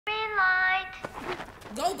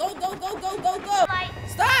Go, go, go, go, go, go, go.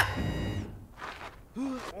 Stop.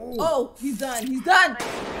 Oh, he's done. He's done.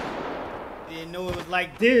 Didn't know it was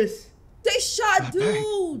like this. They shot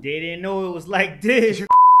dude. They didn't know it was like this.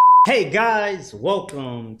 Hey guys,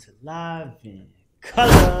 welcome to Live in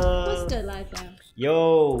Color. What's good, Live Fam?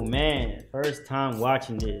 Yo, man, first time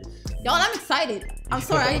watching this. Y'all, I'm excited. I'm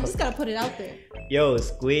sorry, I just gotta put it out there. Yo,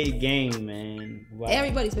 Squid Game, man.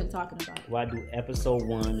 Everybody's been talking about it. Why do episode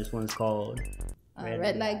 1? This one's called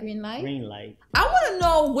Red Light, Green Light. Green Light. I want to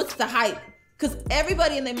know what's the hype, cause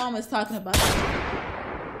everybody and their mama is talking about it.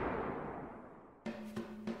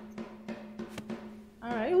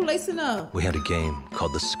 All right, who lacing up? We had a game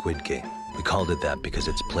called the Squid Game. We called it that because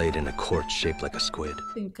it's played in a court shaped like a squid.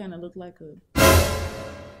 I think kind of look like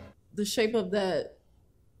the shape of that.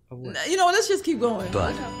 You know, let's just keep going.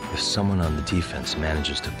 But if someone on the defense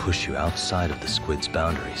manages to push you outside of the squid's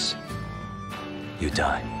boundaries, you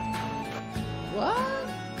die. What?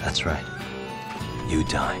 That's right. You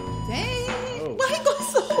die. Dang. Oh, why he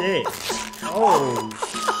goes so? Shit. Oh,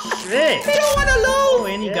 shit. He don't want to lose. Oh,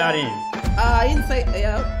 and he got in. I didn't say,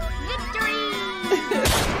 yeah. Victory!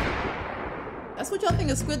 That's what y'all think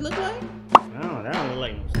a squid look like? No, that don't look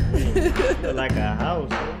like no squid. Look like a house.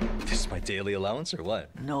 This is my daily allowance or what?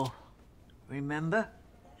 No. Remember?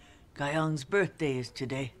 Guyong's birthday is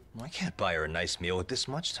today. Well, I can't buy her a nice meal with this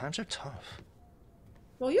much. Times are tough.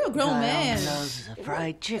 Well, you're a grown man. Guyong loves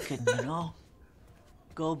fried chicken, you know?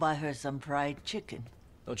 Go buy her some fried chicken.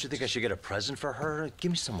 Don't you think I should get a present for her?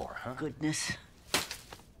 Give me some more, huh? Goodness.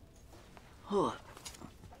 Oh.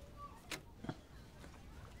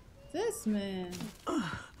 This man.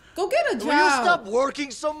 Go get a job. Will you stop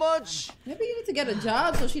working so much? Maybe you need to get a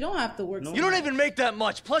job so she don't have to work. No. You don't even make that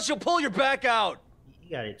much. Plus, you'll pull your back out. You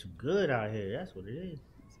got it too good out here. That's what it is.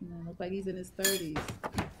 This man look like he's in his 30s.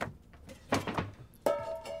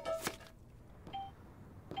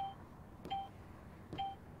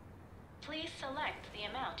 Please select the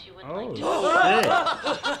amount you would Oh, like to. shit.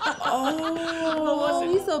 Oh,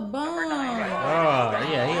 he's a bum. Oh,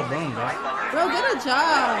 yeah, he a bum, guy. Bro, get a Oh,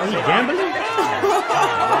 job. he gambling?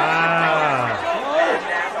 Wow.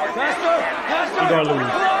 He gonna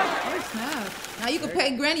lose. Oh, snap. Now you can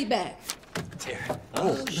pay Granny back. Here. Oh,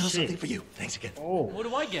 little shit. something for you. Thanks again. Oh, What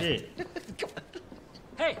do I get? shit.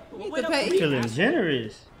 Hey, He need wait to up. pay. Feeling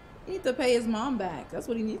generous. He need to pay his mom back. That's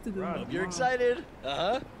what he needs to do. Right. You're excited?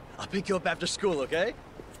 Uh-huh. I'll pick you up after school, okay?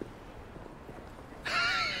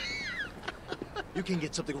 You can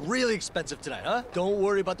get something really expensive tonight, huh? Don't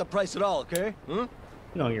worry about the price at all, okay? Hmm? You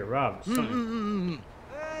gonna get robbed. or something.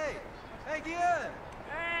 Hey! Hey, Gian!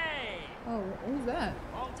 Hey, Oh, who's that?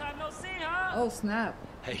 long time no see, huh? Oh, snap.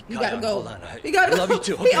 Hey, You Kyle, gotta go. hold on. You gotta I love go. you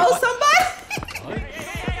too. He Okay, owes bye. somebody.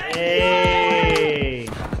 Hey.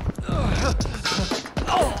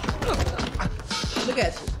 Look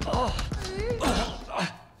at you.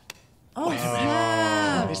 Oh,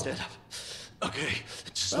 snap. Let me stand up. Okay.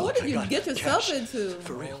 Just Bro, what look, did you I got get yourself cash. into?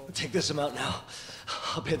 For real. Take this amount now.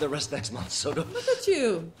 I'll pay the rest next month, so don't... Look at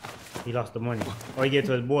you. He lost the money. Or he get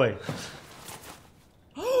to his boy.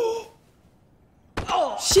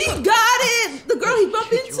 She got it. The girl he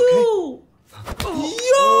bumped into. Yo.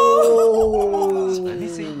 Let me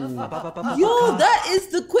see. Yo, that is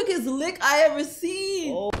the quickest lick I ever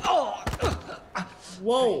seen.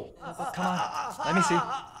 Whoa. Come on. Let me see.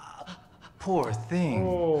 Poor thing.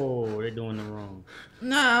 Oh, they're doing it wrong.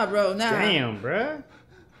 Nah, bro. Nah. Damn, bruh.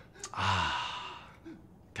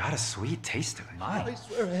 Got a sweet taste to it. I My.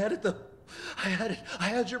 swear I had it, though. I had it. I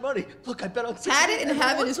had your money. Look, I bet on... Had it and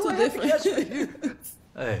have it is so two I had the cash different. right here.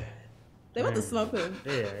 Hey. They want to slump him.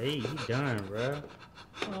 Yeah, he done, bruh.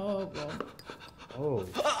 Oh, bro. Oh,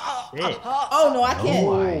 shit. Oh, no, I can't.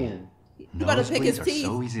 Why? He about to pick his Nosebleeds are teeth.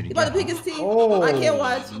 so easy to He about to get, pick his teeth. Oh, I can't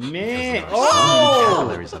watch. Man. Oh! Oh.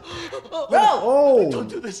 Calories up there. Bro. Oh. Don't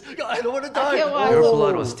do this. I don't want to I die. can't watch. Your Oh.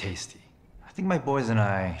 blood was tasty. I think my boys and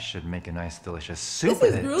I should make a nice, delicious soup This is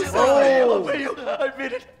with it. gruesome. I'll pay you. I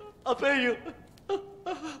mean it. I'll pay you.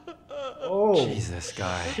 Oh. Jesus,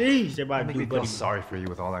 guy. Jeez, they about to Make do me feel buddy. sorry for you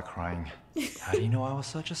with all that crying. How do you know I was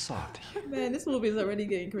such a softie? Man, this movie is already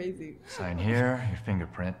getting crazy. Sign here, your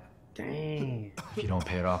fingerprint. Damn. If you don't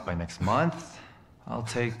pay it off by next month, I'll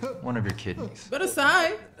take one of your kidneys. Better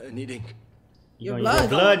sign. I need ink. You Your gonna use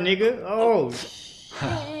blood. your blood, nigga? Oh,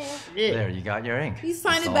 shit. There, you got your ink. He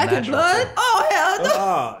signed It's it all back in natural, blood? too. Oh, hell no.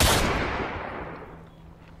 Oh.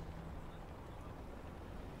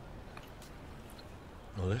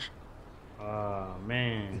 Know this? Oh,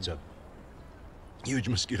 man. It's a huge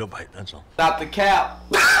mosquito bite, that's all. Stop the cap.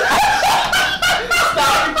 Stop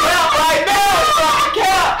the cap right now. Stop the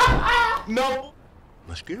cap. No.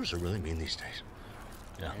 Mosquitoes are really mean these days.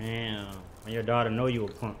 Yeah. Damn. When your daughter know you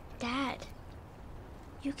a punk. Dad,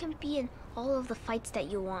 you can be in all of the fights that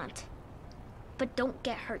you want, but don't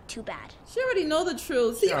get hurt too bad. She already know the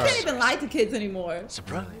truth. See, you can't even lie to kids anymore.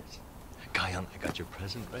 Surprise. Kion, I got your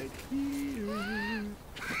present right here.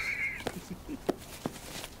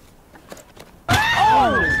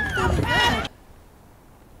 Oh!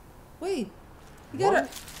 Wait, you got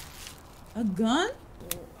a gun?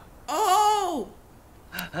 Oh!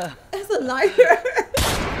 That's a lighter.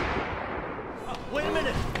 Wait a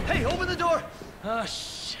minute! Hey, open the door! Oh,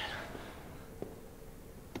 shit.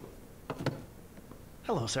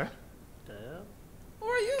 Hello, sir. Who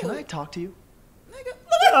are you? Can I talk to you? Nigga,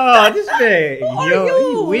 look at Oh, this man. Who are Yo,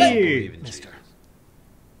 you? he weird. Mister.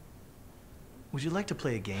 Would you like to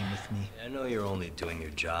play a game with me? I know you're only doing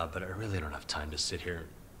your job, but I really don't have time to sit here.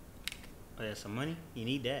 Oh, yeah, some money? You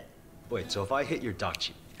need that. Wait, so if I hit your dock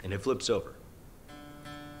chip and it flips over,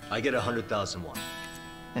 I get 100,000 won.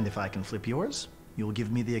 And if I can flip yours, you'll give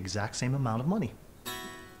me the exact same amount of money.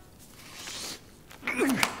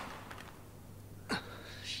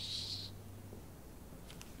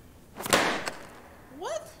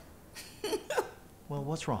 what? Well,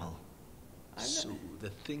 what's wrong? So the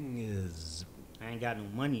thing is... I ain't got no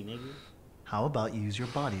money, nigga. How about you use your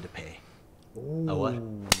body to pay? A what?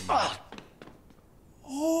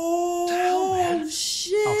 Oh,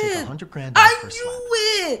 shit. I'll take 100 grand off I for a slap.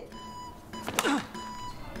 knew it.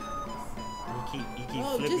 You keep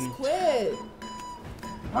Oh, flipping. just quit.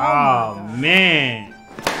 Oh, man.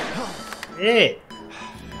 Shit.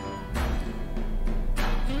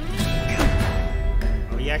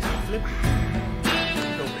 Oh, you actually flipping?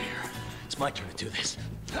 Get over here. It's my turn to do this.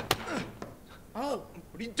 Oh.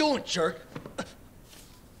 What are you doing, jerk?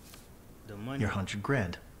 The money. Your 100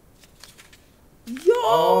 grand.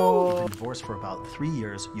 Yo. Been divorced for about 3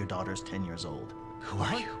 years. Your daughter's 10 years old. Who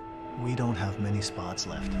are you? We don't have many spots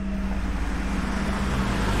left.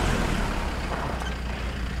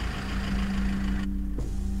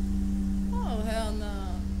 Oh, hell no.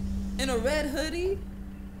 In a red hoodie?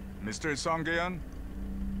 Mr. Songyeon,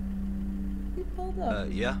 He pulled up.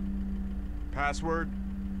 Yeah. password?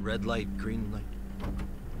 Red light, green light.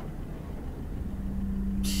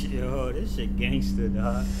 Yo, this shit gangster,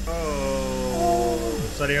 dog. Oh.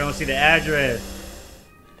 So they don't see the address.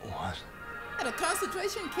 What? At a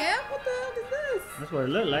concentration camp? What the hell is this? That's what it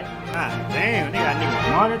look like. Ah, damn. They got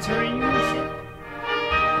niggas monitoring you and shit.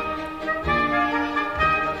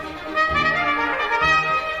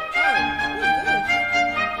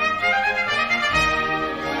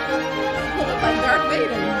 Darth Vader.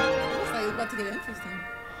 Looks like it's about to get interesting.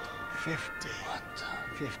 50.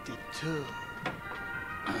 52.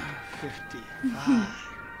 55.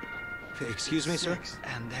 Excuse me, sir? 56.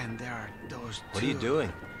 And then there are those What are you two.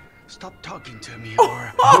 doing? Stop talking to me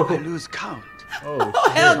or I lose count. Oh, Oh,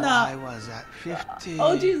 hell So no. I was at 50.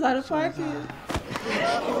 Oh, geez, out of so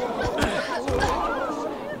pocket.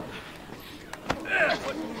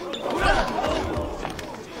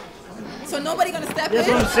 So nobody gonna step that's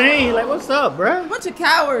in? what I'm saying. Like, what's up, bruh? Bunch of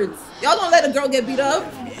cowards. Y'all don't let a girl get beat up.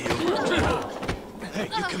 Hey,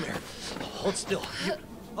 you come here. Hold still.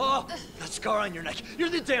 Oh, that scar on your neck. You're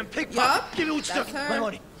the damn pickpocket. Yup, Give me what you that's took. her. My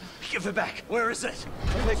money. Give it back. Where is it?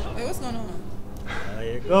 Wait, what's going on?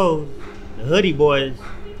 Here it goes. The hoodie boys.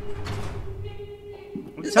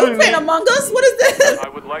 I'm Is telling who you, playing man. Among Us? What is this? I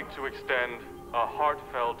would like to extend a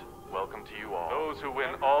heartfelt welcome to you all. Those who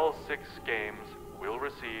win all 6 games will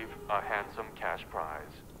receive a handsome cash prize.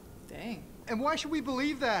 Dang. And why should we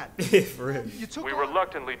believe that? For real. You took We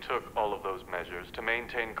reluctantly took all of those measures to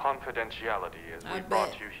maintain confidentiality as I we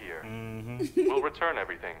brought bet. you here. Mm-hmm. We'll return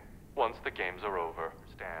everything once the games are over.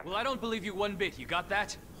 Stand. Well, I don't believe you one bit. You got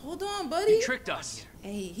that? Hold on, buddy. You tricked us.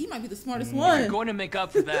 Hey, he might be the smartest We're one. going to make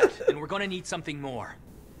up for that, and we're going to need something more.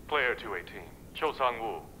 Player 218, Cho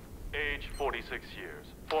Sang-woo, age 46 years,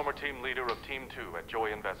 former team leader of Team 2 at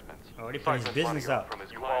Joy Investments. Oh, they put his Siphons business money out. From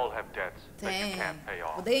his you all have debts that you Dang. can't pay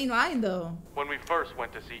off. But they ain't lying though. When we first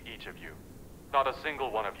went to see each of you, not a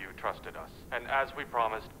single one of you trusted us. And as we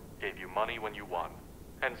promised, gave you money when you won.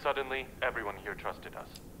 And suddenly, everyone here trusted us.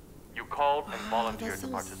 You called and volunteered that's to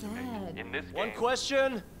so participate sad. in this One game.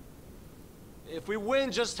 question. If we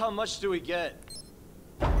win, just how much do we get?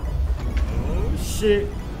 Oh, shit.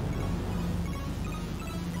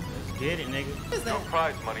 Let's get it, nigga. What is Your that?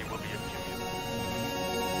 prize money will be accumulated.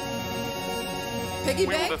 Piggy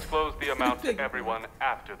We will bank? disclose the amount Piggy to bank. everyone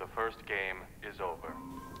after the first game is over.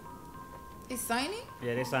 He's signing?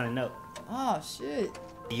 Yeah, they signing up. Oh shit.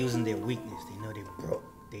 They using their weakness. They know they broke.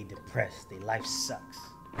 They depressed. Their life sucks.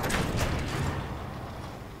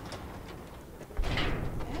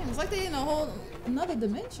 Damn, it's like they in a whole another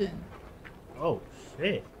dimension. Oh,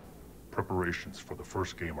 shit. Preparations for the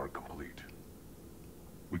first game are complete.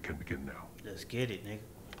 We can begin now. Let's get it, nigga.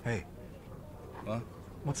 Hey. What?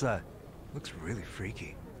 What's that? Looks really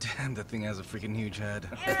freaky. Damn, that thing has a freaking huge head.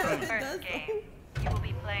 Here's the first game. You will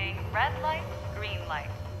be playing red light, green light.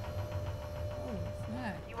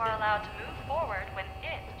 You are allowed to move forward when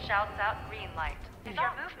it shouts out green light. If your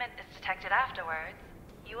movement is detected afterwards,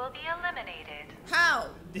 you will be eliminated. How?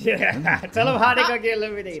 Yeah, tell them how they gonna get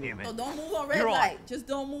eliminated. Oh, don't move on red light. Just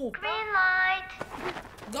don't move. Green light.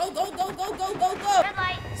 Go, go, go, go, go, go, go. Red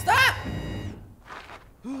light. Stop.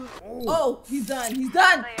 Oh, he's done. He's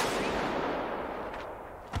done.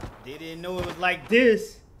 They didn't know it was like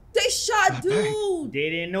this. They shot dude. They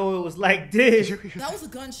didn't know it was like this. That was a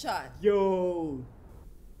gunshot. Yo.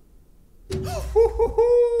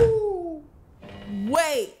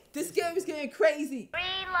 Wait, this game is getting crazy.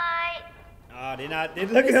 Green light. Oh, they're not. They're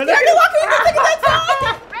looking at Red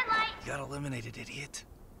light. You got eliminated, idiot.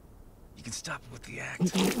 You can stop with the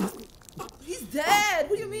act. He's dead.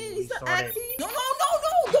 What do you mean? He's not acting. No, no, no,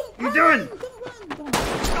 no. Don't you run. doing? Don't run. Don't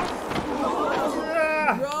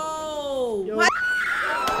run. Bro. Yo. My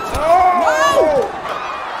Oh.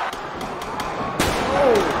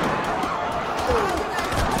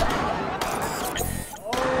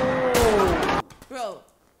 Bro,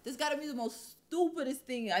 this gotta be the most stupidest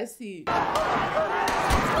thing I see.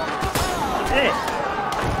 Hey.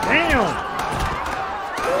 Damn.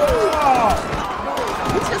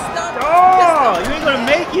 You just stunned. Oh, you ain't gonna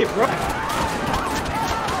make it, bro.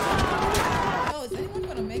 Oh, is anyone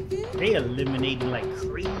gonna make it? They eliminating like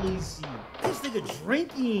crazy. This nigga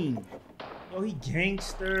drinking. Yo, he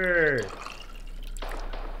gangster.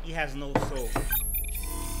 He has no soul.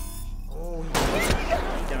 Oh, he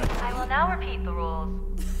done. I will now repeat the rules.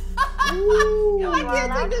 Ooh, You I are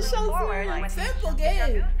can't allowed take this to show move forward serious. when Simple your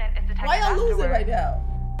game. movement is detected Why y'all losing afterwards. right now?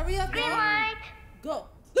 Hurry up, Green y'all. light. Go.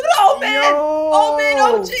 Look at the old man. Yo. Old man,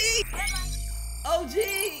 OG. OG.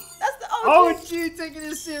 That's the OG. OG taking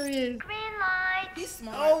it serious. Green light. He's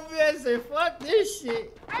smart. Oh man, say fuck this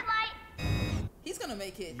shit. Red light. He's gonna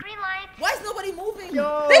make it. Green light. Why is nobody moving?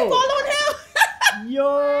 Yo. They following him.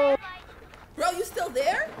 Yo. Bro, you still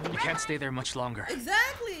there? You can't stay there much longer.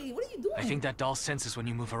 Exactly. What are you doing? I think that doll senses when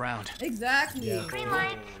you move around. Exactly. Yeah. Green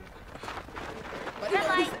light. Red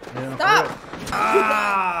light. Yeah, Stop.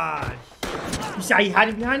 Ah. You see how he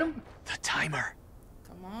hiding behind him? The timer.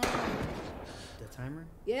 Come on. The timer?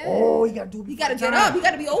 Yeah. Oh, he gotta do it. He gotta before get time. up. He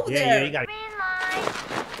gotta be over Yeah, there. yeah, he gotta. Green light.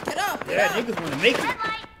 Get up. Get Yeah, up. niggas wanna make it. Red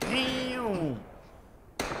light. Damn.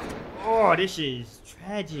 Oh, this shit is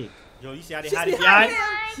tragic. Yo, you see how they She's hide it behind behind? him.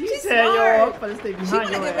 She She's said, yo, smart. I'm gonna stay She behind gonna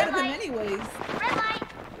your get rid ass. of him anyways. Red light.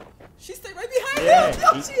 She stayed right behind Yeah, him. Yo,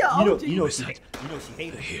 she a OG. you know she hated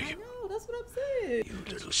I know, that's what I'm saying. You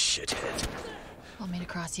little shithead. I'll meet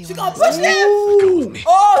across you. She on gonna this. push him. Go with me.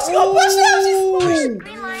 Oh, she gonna push him. She's smart.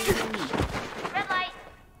 Green light. Red light.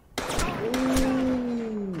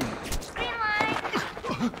 Green light.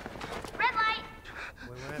 Red light.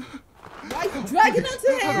 Why you dragging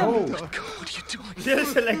onto him? What are you doing?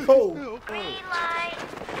 Just let go. Green light.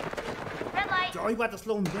 Red light. Yo, you about to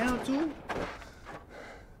slow him down too?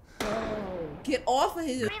 Oh, get off of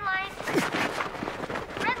him. Green light.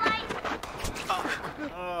 Red light.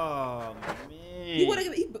 Oh man. He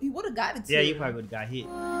would have got it too. Yeah, you probably would have got hit.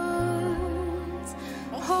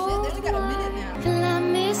 Oh shit, they only got a minute now. Let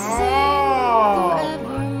me Oh.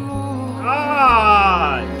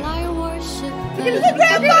 God. I worship Look at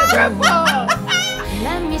the grandpa.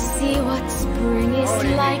 Let me see what spring is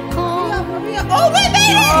like. Oh, baby!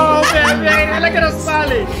 Oh man, look at us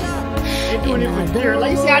smiling. They doing it from here.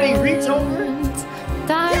 Like you see how they reach over?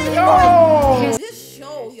 Yo. This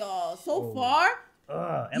show, y'all, so far.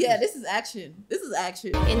 Yeah, this is action. This is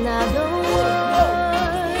action. In other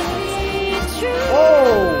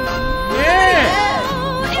Oh man!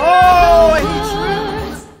 Oh, he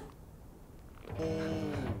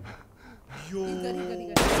He's good, he's good, he's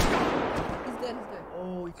good. He's good, he's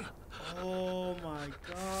good. Oh my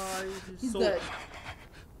God! He's so... good.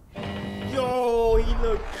 Yo, he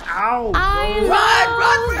looked out.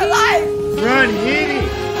 Run for your life! Run, hit it!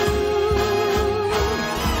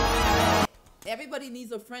 Everybody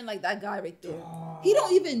needs a friend like that guy right there. He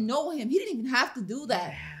don't even know him. He didn't even have to do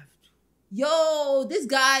that. Yo, this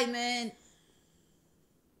guy, man.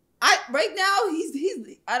 Right now he's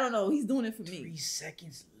I don't know. He's doing it for me. 3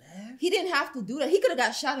 seconds left. He didn't have to do that. He could have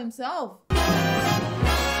got shot himself. Oh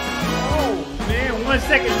man, 1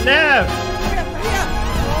 second left.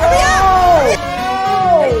 Hurry up! Hurry up!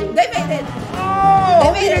 They made it.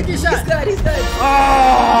 They made it. He's good. He's good.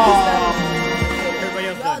 Everybody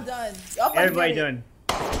else Y'all done. Everybody done.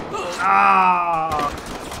 Ah.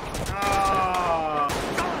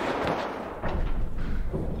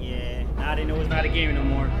 Now they know it's not a game no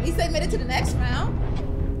more. At least they made it to the next round.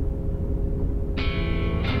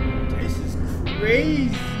 This is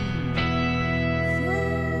crazy.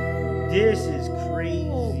 This is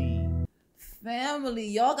crazy. Family,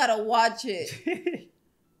 y'all gotta watch it.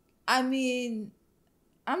 I mean,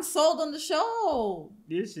 I'm sold on the show.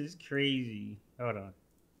 This is crazy. Hold on.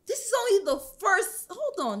 This is only the first.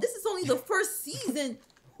 Hold on. This is only the first season,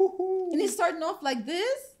 and it's starting off like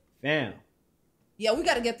this. Fam. Yeah, we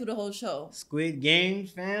gotta get through the whole show. Squid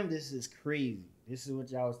Games, fam. This is crazy. This is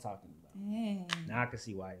what y'all was talking about. Dang. Now I can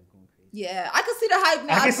see why it's going crazy. Yeah, I can see the hype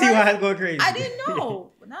now. I can see why it's going crazy. I didn't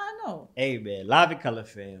know, but now I know. Hey man, Live in Color,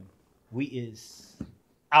 fam. We is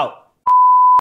out.